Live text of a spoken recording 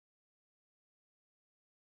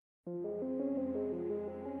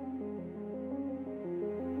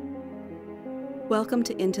Welcome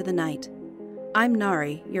to Into the Night. I'm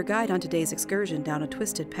Nari, your guide on today's excursion down a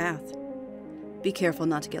twisted path. Be careful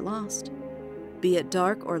not to get lost. Be it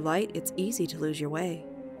dark or light, it's easy to lose your way.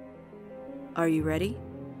 Are you ready?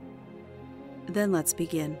 Then let's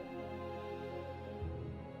begin.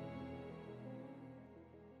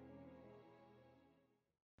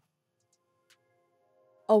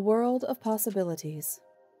 A world of possibilities.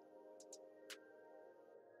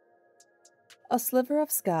 A sliver of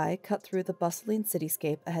sky cut through the bustling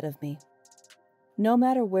cityscape ahead of me. No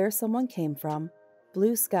matter where someone came from,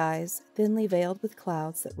 blue skies, thinly veiled with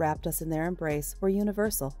clouds that wrapped us in their embrace, were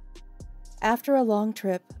universal. After a long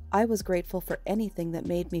trip, I was grateful for anything that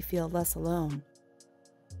made me feel less alone.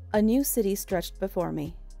 A new city stretched before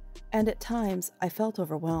me, and at times I felt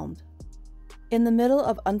overwhelmed. In the middle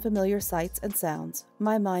of unfamiliar sights and sounds,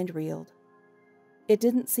 my mind reeled. It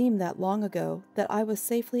didn't seem that long ago that I was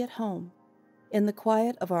safely at home, in the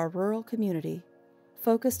quiet of our rural community,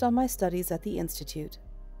 focused on my studies at the Institute.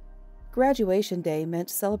 Graduation day meant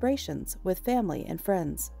celebrations with family and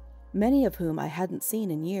friends, many of whom I hadn't seen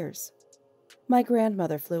in years. My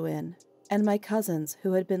grandmother flew in, and my cousins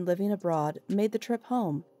who had been living abroad made the trip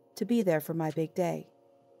home to be there for my big day.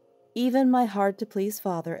 Even my hard-to-please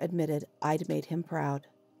father admitted I'd made him proud.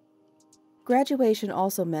 Graduation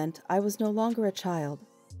also meant I was no longer a child.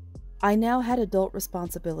 I now had adult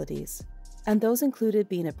responsibilities, and those included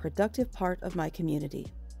being a productive part of my community.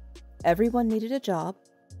 Everyone needed a job,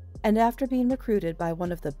 and after being recruited by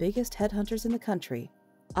one of the biggest headhunters in the country,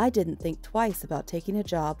 I didn't think twice about taking a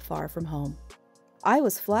job far from home. I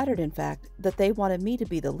was flattered, in fact, that they wanted me to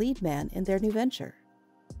be the lead man in their new venture.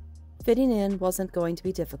 Fitting in wasn't going to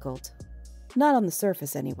be difficult. Not on the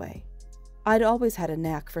surface, anyway. I'd always had a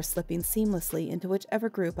knack for slipping seamlessly into whichever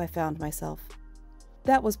group I found myself.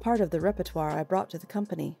 That was part of the repertoire I brought to the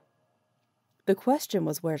company. The question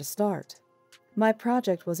was where to start. My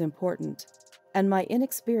project was important, and my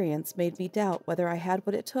inexperience made me doubt whether I had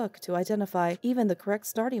what it took to identify even the correct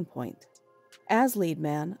starting point. As lead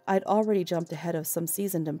man, I'd already jumped ahead of some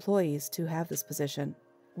seasoned employees to have this position.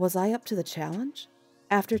 Was I up to the challenge?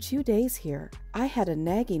 After 2 days here, I had a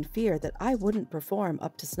nagging fear that I wouldn't perform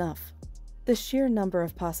up to snuff. The sheer number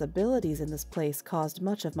of possibilities in this place caused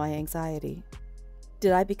much of my anxiety.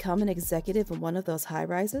 Did I become an executive in one of those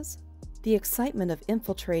high-rises? The excitement of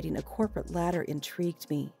infiltrating a corporate ladder intrigued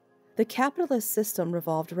me. The capitalist system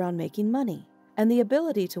revolved around making money, and the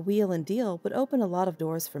ability to wheel and deal would open a lot of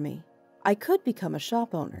doors for me. I could become a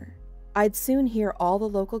shop owner. I'd soon hear all the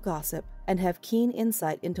local gossip and have keen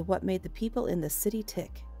insight into what made the people in the city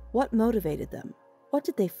tick. What motivated them? What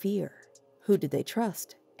did they fear? Who did they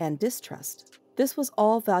trust and distrust? This was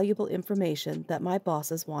all valuable information that my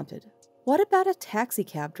bosses wanted. What about a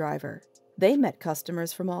taxicab driver? They met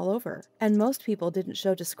customers from all over, and most people didn't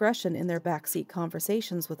show discretion in their backseat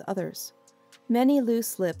conversations with others. Many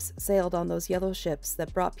loose lips sailed on those yellow ships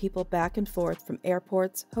that brought people back and forth from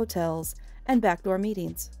airports, hotels, and backdoor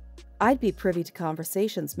meetings. I'd be privy to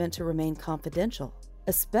conversations meant to remain confidential,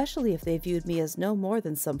 especially if they viewed me as no more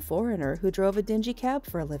than some foreigner who drove a dingy cab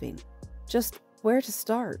for a living. Just where to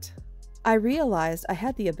start? I realized I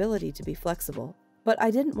had the ability to be flexible, but I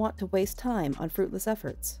didn't want to waste time on fruitless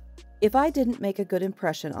efforts. If I didn't make a good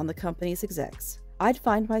impression on the company's execs, I'd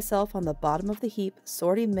find myself on the bottom of the heap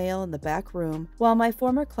sorting mail in the back room while my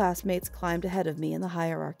former classmates climbed ahead of me in the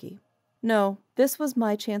hierarchy. No, this was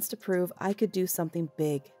my chance to prove I could do something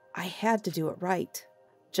big. I had to do it right.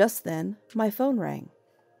 Just then, my phone rang.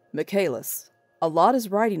 "Michaelis, a lot is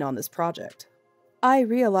riding on this project." "I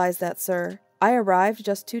realize that, sir. I arrived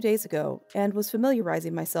just 2 days ago and was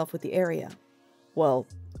familiarizing myself with the area." "Well,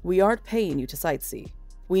 we aren't paying you to sightsee.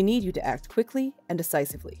 We need you to act quickly and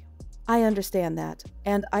decisively." "I understand that,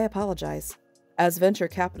 and I apologize." "As venture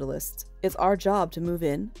capitalists, it's our job to move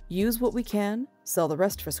in, use what we can, sell the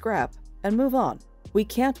rest for scrap, and move on. We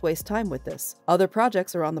can't waste time with this. Other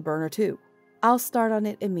projects are on the burner too." "I'll start on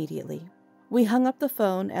it immediately." We hung up the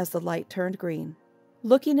phone as the light turned green.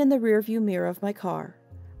 Looking in the rearview mirror of my car,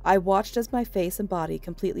 I watched as my face and body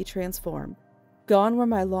completely transformed. Gone were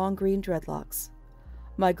my long green dreadlocks.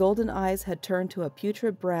 My golden eyes had turned to a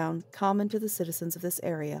putrid brown common to the citizens of this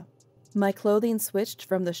area. My clothing switched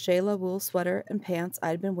from the Shayla wool sweater and pants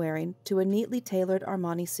I'd been wearing to a neatly tailored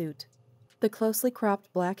Armani suit. The closely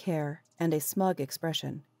cropped black hair and a smug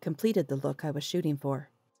expression completed the look I was shooting for.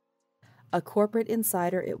 A corporate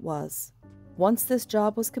insider it was. Once this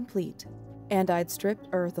job was complete, and I'd stripped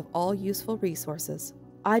Earth of all useful resources,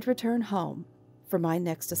 I'd return home for my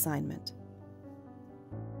next assignment.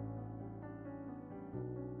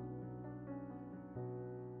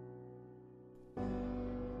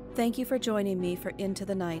 Thank you for joining me for Into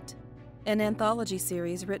the Night. an anthology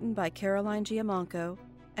series written by Caroline Giammanco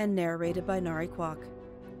and narrated by Nari Kwak.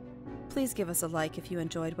 Please give us a like if you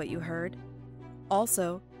enjoyed what you heard.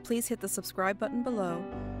 Also, please hit the subscribe button below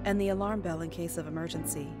and the alarm bell in case of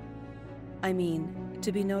emergency. I mean,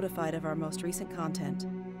 to be notified of our most recent content.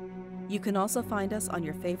 You can also find us on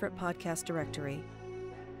your favorite podcast directory.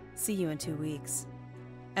 See you in 2 weeks.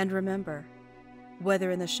 And remember,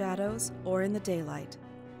 whether in the shadows or in the daylight,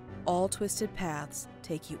 all twisted paths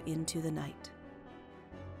take you into the night.